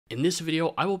In this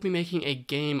video, I will be making a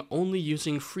game only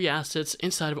using free assets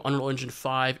inside of Unreal Engine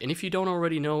 5, and if you don't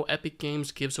already know, Epic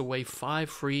Games gives away 5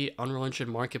 free Unreal Engine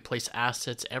Marketplace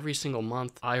assets every single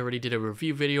month. I already did a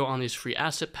review video on these free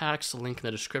asset packs, link in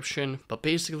the description, but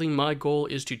basically my goal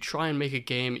is to try and make a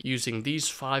game using these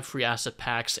 5 free asset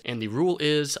packs, and the rule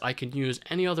is I can use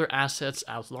any other assets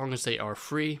as long as they are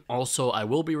free. Also, I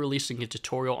will be releasing a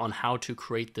tutorial on how to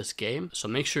create this game, so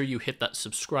make sure you hit that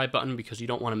subscribe button because you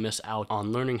don't want to miss out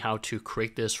on learning how to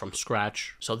create this from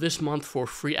scratch. So this month for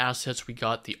free assets, we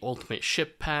got the ultimate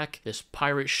ship pack, this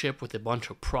pirate ship with a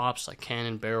bunch of props like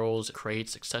cannon barrels,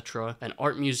 crates, etc. An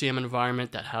art museum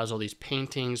environment that has all these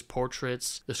paintings,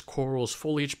 portraits, this corals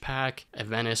foliage pack, a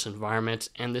Venice environment,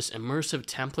 and this immersive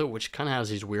template which kind of has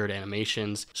these weird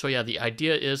animations. So yeah, the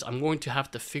idea is I'm going to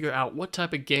have to figure out what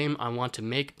type of game I want to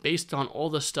make based on all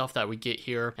the stuff that we get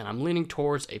here, and I'm leaning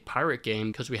towards a pirate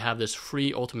game because we have this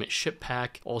free ultimate ship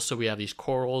pack. Also, we have these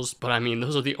corals, but I mean,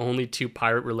 those are the only 2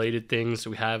 pirate related things.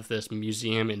 We have this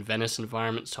museum in Venice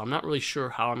environment, so I'm not really sure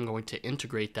how I'm going to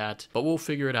integrate that, but we'll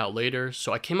figure it out later.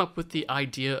 So I came up with the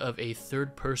idea of a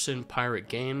third-person pirate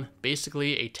game,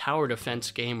 basically a tower defense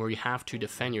game where you have to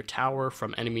defend your tower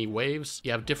from enemy waves.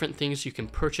 You have different things you can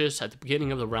purchase at the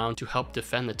beginning of the round to help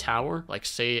defend the tower, like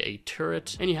say a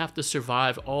turret, and you have to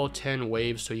survive all 10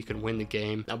 waves so you can win the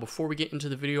game. Now before we get into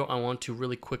the video, I want to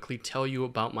really quickly tell you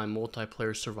about my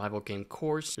multiplayer survival game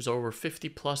course. There's over 50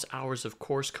 plus hours of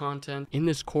course content. In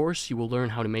this course, you will learn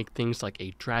how to make things like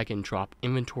a drag and drop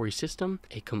inventory system,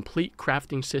 a complete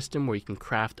crafting system where you can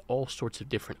craft all sorts of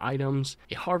different items,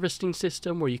 a harvesting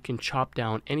system where you can chop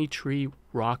down any tree,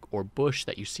 rock, or bush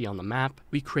that you see on the map.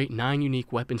 We create 9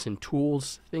 unique weapons and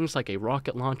tools, things like a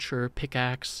rocket launcher,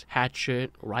 pickaxe,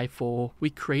 hatchet, rifle. We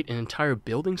create an entire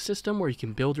building system where you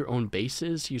can build your own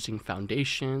bases using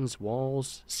foundations,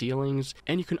 walls, ceilings,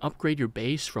 and you can upgrade your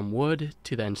base from wood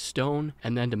to then stone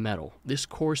and then to metal. This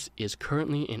course is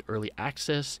currently in early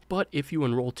access, but if you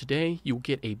enroll today, you'll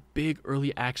get a big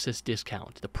early access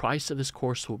discount. The price of this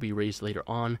course will be raised later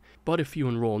on, but if you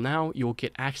enroll now, you'll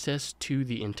get access to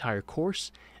the entire course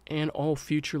and all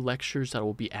future lectures that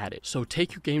will be added. So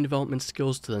take your game development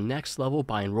skills to the next level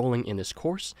by enrolling in this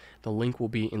course. The link will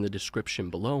be in the description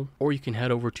below, or you can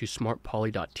head over to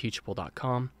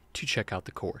smartpoly.teachable.com to check out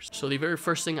the course. So the very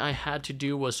first thing I had to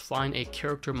do was find a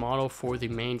character model for the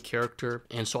main character,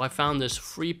 and so I found this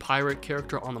free pirate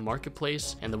character on the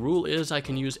marketplace, and the rule is I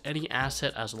can use any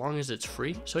asset as long as it's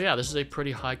free. So yeah, this is a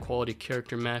pretty high quality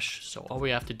character mesh, so all we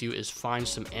have to do is find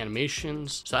some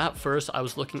animations. So at first I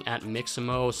was looking at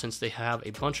Mixamo since they have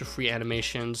a bunch of free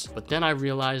animations, but then I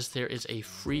realized there is a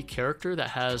free character that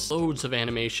has loads of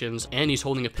animations and he's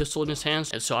holding a pistol in his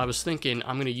hands, and so I was thinking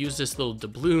I'm going to use this little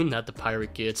doubloon that the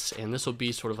pirate gets, and this will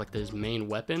be sort of like his main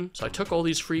weapon. So I took all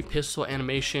these free pistol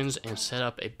animations and set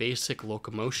up a basic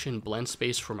locomotion blend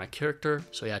space for my character.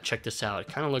 So yeah, check this out. It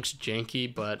kind of looks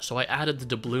janky, but so I added the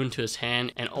doubloon to his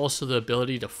hand and also the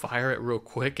ability to fire it real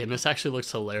quick, and this actually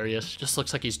looks hilarious. Just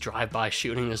looks like he's drive-by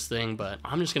shooting this thing, but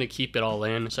I'm just gonna keep it all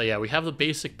in. So yeah, we have the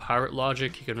basic pirate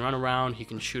logic. He can run around, he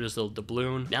can shoot his little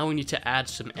doubloon. Now we need to add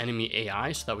some enemy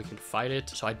AI so that we can fight it.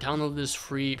 So I downloaded this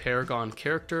free Paragon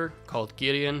character called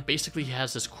Gideon. Basically, he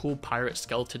has this cool pirate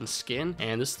skeleton skin,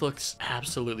 and this looks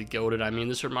absolutely goated. I mean,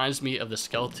 this reminds me of the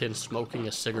skeleton smoking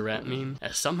a cigarette meme,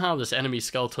 as somehow this enemy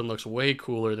skeleton looks way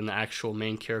cooler than the actual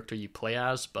main character you play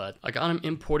as. But I got him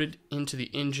imported into the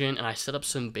engine, and I set up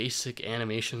some basic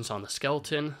animations on the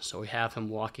skeleton. So we have him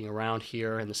walking around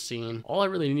here in the scene. All I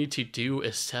really need to do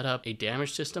is set up a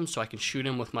damage system so I can shoot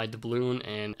him with my doubloon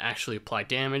and actually apply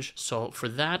damage. So for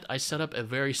that, I set up a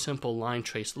very simple line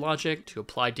trace logic to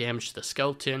apply damage to the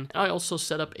skeleton. And I also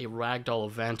set up a ragdoll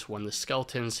event. When the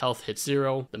skeleton's health hits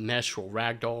 0, the mesh will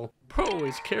ragdoll. Bro,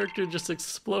 his character just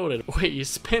exploded. Wait, he's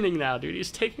spinning now, dude. He's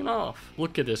taking off.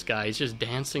 Look at this guy. He's just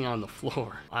dancing on the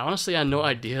floor. I honestly had no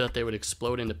idea that they would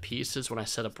explode into pieces when I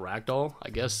set up Ragdoll. I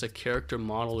guess the character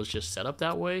model is just set up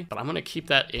that way, but I'm gonna keep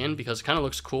that in because it kind of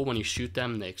looks cool when you shoot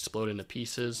them and they explode into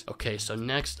pieces. Okay, so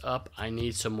next up, I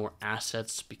need some more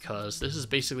assets because this is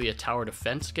basically a tower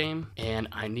defense game, and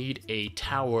I need a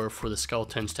tower for the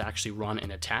skeletons to actually run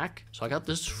and attack. So I got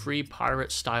this free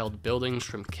pirate-styled buildings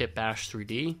from Kitbash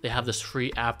 3D. They have this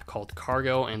free app called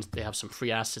Cargo, and they have some free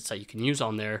assets that you can use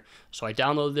on there. So I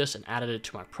downloaded this and added it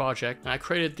to my project, and I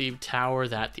created the tower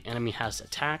that the enemy has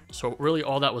attacked. So really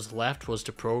all that was left was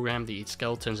to program the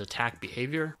skeleton's attack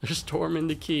behavior. They're storming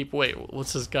the keep. Wait,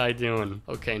 what's this guy doing?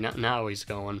 Okay, now he's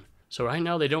going. So right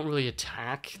now they don't really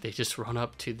attack, they just run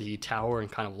up to the tower and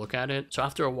kind of look at it. So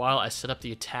after a while I set up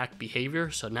the attack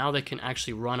behavior, so now they can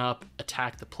actually run up,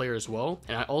 attack the player as well.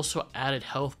 And I also added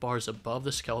health bars above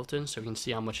the skeleton so you can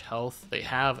see how much health they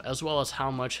have, as well as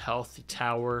how much health the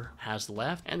tower has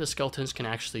left, and the skeletons can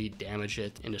actually damage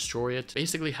it and destroy it.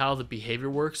 Basically how the behavior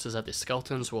works is that the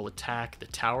skeletons will attack the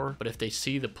tower, but if they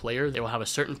see the player, they will have a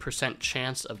certain %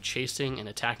 chance of chasing and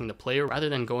attacking the player rather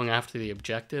than going after the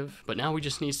objective. But now we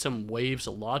just need some waves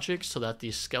of logic so that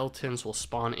these skeletons will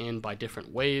spawn in by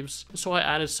different waves. So I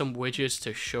added some widgets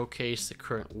to showcase the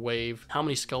current wave, how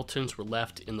many skeletons were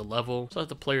left in the level, so that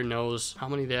the player knows how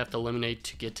many they have to eliminate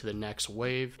to get to the next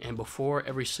wave. And before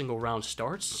every single round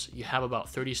starts, you have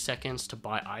about 30 seconds to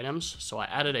buy items. So I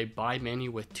added a buy menu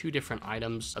with 2 different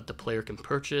items that the player can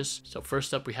purchase. So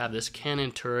first up we have this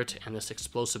cannon turret and this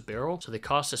explosive barrel. So they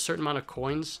cost a certain amount of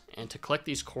coins, and to collect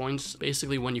these coins,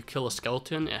 basically when you kill a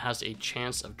skeleton, it has a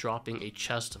chance of dropping a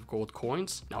chest of gold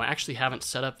coins. Now I actually haven't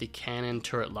set up the cannon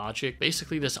turret logic.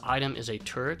 Basically this item is a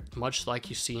turret, much like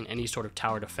you see in any sort of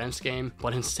tower defense game,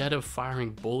 but instead of firing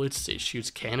bullets, it shoots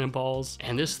cannonballs.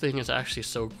 And this thing is actually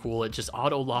so cool, it just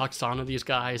auto locks onto these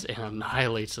guys and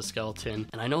annihilates the skeleton.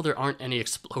 And I know there aren't any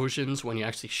explosions when you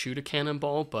actually shoot a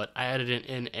cannonball, but I added it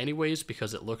in anyways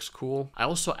because it looks cool. I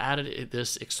also added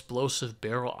this explosive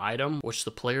barrel item, which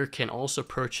the player can also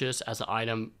purchase as an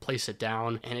item, place it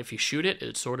down, and if you shoot it,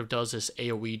 it sort of does this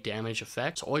AoE damage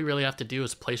effect. So all you really have to do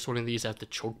is place one of these at the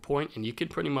choke point and you can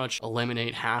pretty much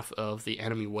eliminate half of the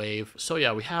enemy wave. So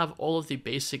yeah, we have all of the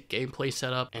basic gameplay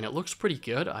set up and it looks pretty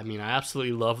good. I mean, I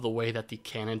absolutely love the way that the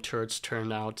cannon turrets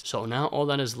turned out. So now all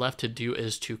that is left to do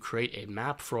is to create a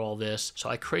map for all this. So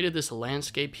I created this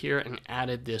landscape here and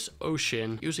added this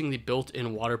ocean using the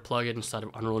built-in water plugin inside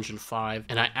of Unreal Engine 5,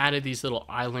 and I added these little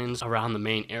islands around the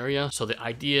main area. So the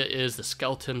idea is the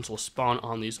skeletons will spawn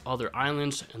on these other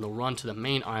islands and they'll run to the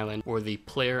main island where the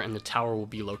player and the tower will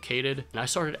be located. And I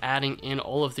started adding in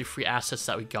all of the free assets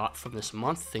that we got from this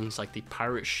month, things like the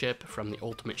pirate ship from the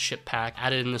ultimate ship pack,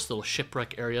 added in this little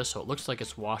shipwreck area so it looks like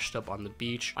it's washed up on the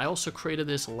beach. I also created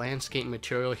this landscape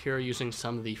material here using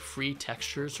some of the free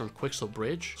textures from Quixel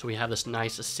Bridge. So we have this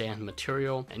nice sand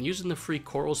material, and using the free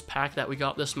corals pack that we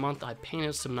got this month, I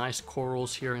painted some nice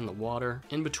corals here in the water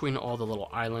in between all the little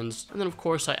islands. And then of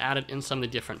course I added in some of the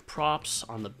different props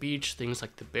on the beach, things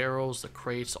like the barrels, the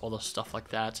crates, all the stuff like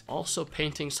that. Also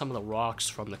painting some of the rocks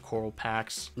from the coral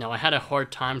packs. Now I had a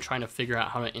hard time trying to figure out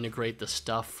how to integrate the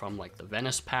stuff from like the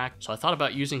Venice pack, so I thought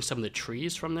about using some of the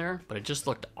trees from there, but it just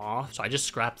looked off, so I just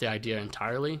scrapped the idea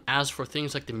entirely. As for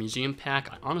things like the museum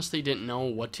pack, I honestly didn't know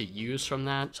what to use from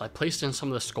that, so I placed in some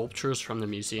of the sculptures from the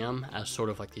museum as sort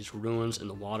of like these ruins in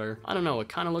the water. I don't know, it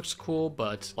kind of looks cool,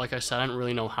 but like I said, I didn't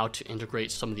really know how to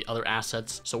integrate some of the other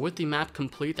assets. So with the map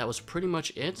complete, that was pretty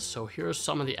much it. So here's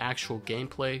some of the actual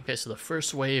gameplay. Okay, so the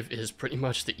first wave is pretty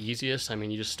much the easiest. I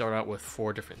mean, you just start out with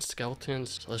 4 different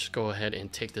skeletons. So let's go ahead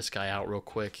and take this guy out real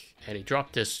quick. And he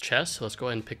dropped this chest, so let's go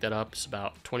ahead and pick that up. It's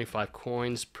about 25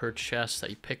 coins per chest that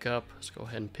you pick up. Let's go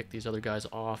ahead and pick these other guys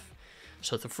off.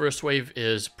 So the first wave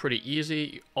is pretty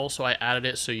easy. Also, I added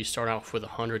it so you start off with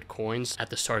 100 coins at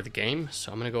the start of the game.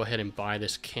 So I'm going to go ahead and buy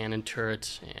this cannon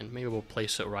turret, and maybe we'll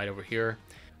place it right over here.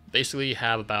 Basically, you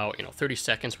have about 30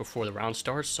 seconds before the round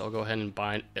starts, so I'll go ahead and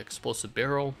buy an explosive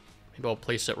barrel. Maybe I'll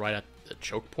place it right at the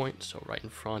choke point, so right in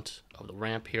front of the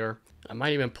ramp here. I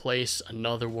might even place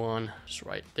another one just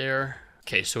right there.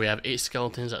 Okay, so we have 8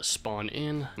 skeletons that spawn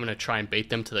in. I'm gonna try and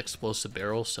bait them to the explosive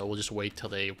barrel, so we'll just wait till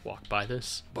they walk by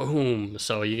this. Boom!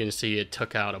 So you can see it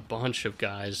took out a bunch of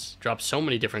guys. Dropped so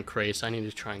many different crates. I need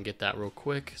to try and get that real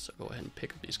quick. So go ahead and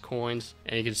pick up these coins.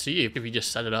 And you can see if you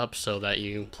just set it up so that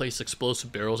you place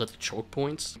explosive barrels at the choke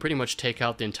points, pretty much take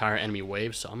out the entire enemy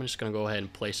wave. So I'm just gonna go ahead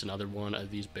and place another one of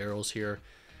these barrels here.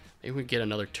 Maybe we get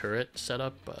another turret set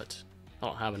up, but I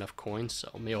don't have enough coins,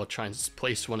 so maybe I'll try and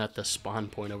place one at the spawn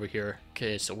point over here.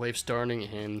 Okay, so wave starting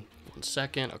in 1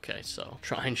 second. Okay, so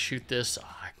try and shoot this.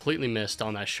 I completely missed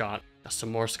on that shot. Got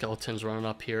some more skeletons running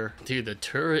up here. Dude, the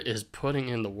turret is putting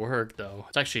in the work though.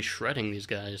 It's actually shredding these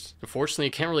guys. Unfortunately,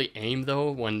 you can't really aim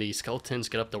though when the skeletons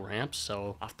get up the ramp,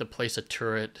 so I have to place a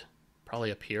turret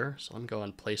probably up here. So let me go ahead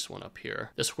and place one up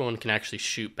here. This one can actually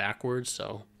shoot backwards,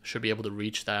 so should be able to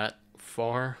reach that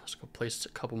far. Let's go place a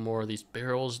couple more of these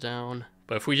barrels down.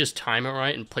 But if we just time it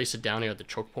right and place it down here at the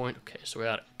choke point. Okay, so we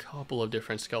got a couple of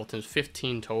different skeletons,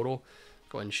 15 total.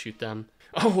 Go ahead and shoot them.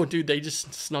 Oh, dude, they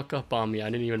just snuck up on me. I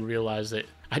didn't even realize it.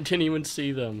 I didn't even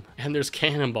see them. And there's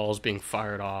cannonballs being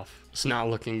fired off. It's not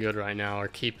looking good right now. Our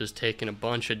keep is taking a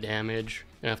bunch of damage.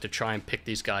 I'm gonna have to try and pick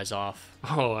these guys off.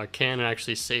 Oh, our cannon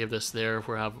actually saved us there.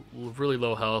 We have really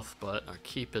low health, but our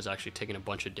keep is actually taking a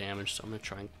bunch of damage, so I'm gonna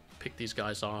try and pick these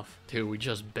guys off. Dude, we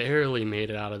just barely made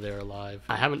it out of there alive.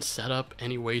 I haven't set up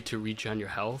any way to regen your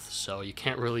health, so you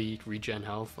can't really regen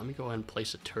health. Let me go ahead and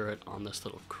place a turret on this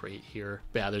little crate here.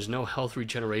 But yeah, there's no health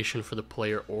regeneration for the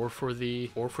player or for the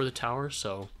tower,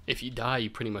 so if you die, you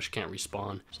pretty much can't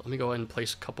respawn. So let me go ahead and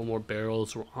place a couple more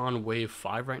barrels. We're on wave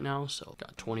 5 right now, so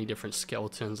got 20 different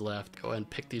skeletons left. Go ahead and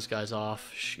pick these guys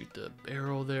off. Shoot the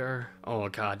barrel there. Oh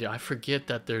god, yeah, I forget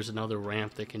that there's another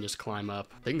ramp that can just climb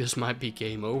up. I think this might be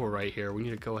game over right here. We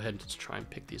need to go ahead and just try and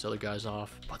pick these other guys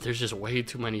off. But there's just way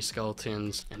too many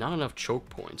skeletons and not enough choke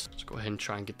points. Let's go ahead and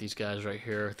try and get these guys right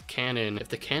here. The cannon, if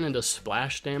the cannon does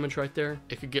splash damage right there,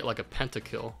 it could get like a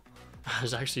pentakill.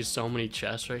 There's actually so many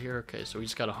chests right here. Okay, so we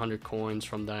just got 100 coins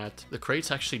from that. The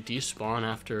crates actually despawn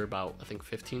after about, I think,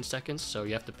 15 seconds, so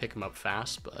you have to pick them up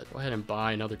fast. But go ahead and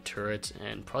buy another turret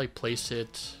and probably place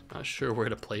it. Not sure where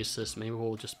to place this. Maybe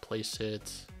we'll just place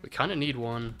it. We kind of need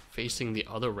one facing the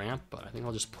other ramp, but I think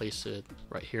I'll just place it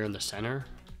right here in the center.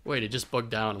 Wait, it just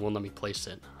bugged out and won't let me place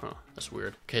it. Huh, that's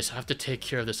weird. Okay, so I have to take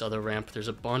care of this other ramp. There's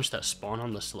a bunch that spawn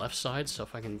on this left side, so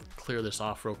if I can clear this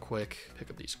off real quick.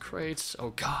 Pick up these crates. Oh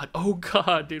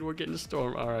god, dude, we're getting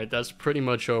stormed. All right, that's pretty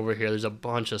much over here. There's a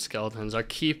bunch of skeletons. Our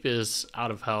keep is out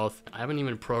of health. I haven't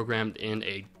even programmed in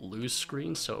a lose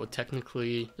screen, so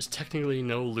there's technically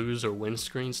no lose or win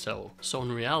screen, so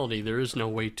in reality, there is no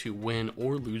way to win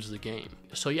or lose the game.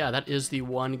 So yeah, that is the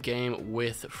one game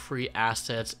with free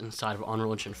assets inside of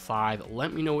Unreal Engine 5.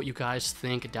 Let me know what you guys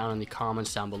think down in the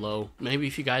comments down below. Maybe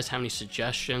if you guys have any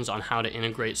suggestions on how to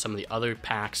integrate some of the other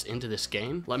packs into this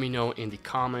game, let me know in the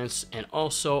comments. And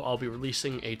also, I'll be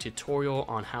releasing a tutorial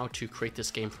on how to create this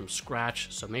game from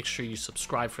scratch, so make sure you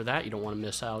subscribe for that. You don't want to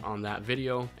miss out on that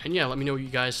video. And yeah, let me know what you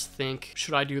guys think.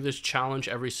 Should I do this challenge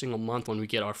every single month when we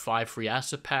get our 5 free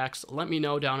asset packs? Let me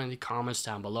know down in the comments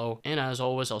down below. And as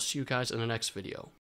always, I'll see you guys in the next video.